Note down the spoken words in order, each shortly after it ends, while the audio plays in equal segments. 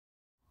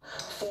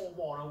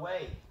4-1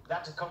 away.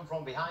 That to come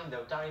from behind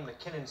though. Darren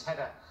McKinnon's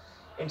header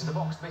into the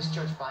box,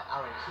 misjudged by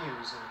Aaron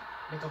Hughes, and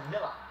Michael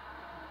Miller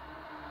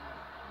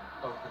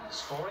opened the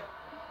scoring.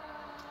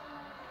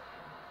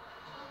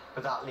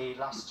 But that lead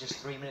lasted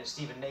just 3 minutes.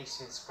 Stephen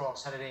Naismith's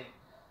cross headed in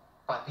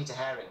by Peter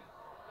Herring.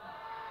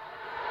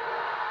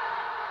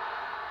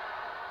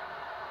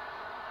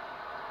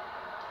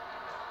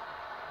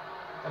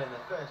 And in the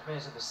first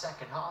minute of the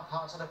second half,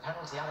 Hearts had a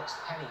penalty. Alex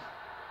Penny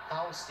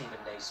fouled Stephen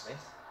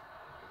Naismith.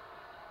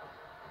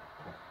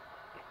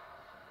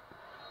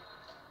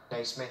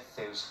 Naismith,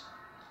 who's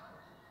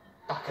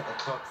back at the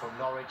club from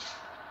Norwich,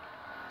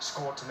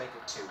 scored to make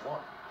it 2-1.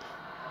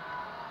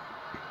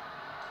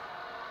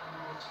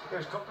 It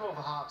was comfortable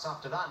for Hearts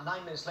after that.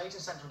 9 minutes later,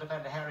 central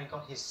defender Herring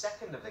got his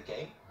second of the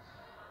game.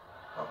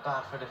 Not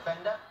bad for a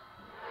defender.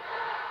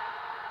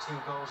 2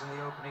 goals in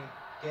the opening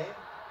game.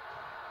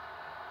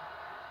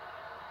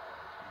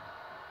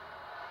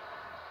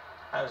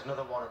 That was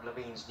another one of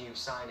Levine's new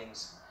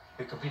signings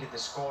who completed the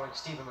scoring.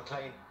 Stephen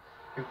McLean,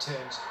 who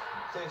turns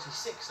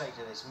 36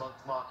 later this month,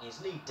 marking his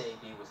league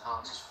debut with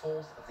Hearts'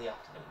 4th of the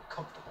afternoon.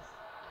 Comfortable.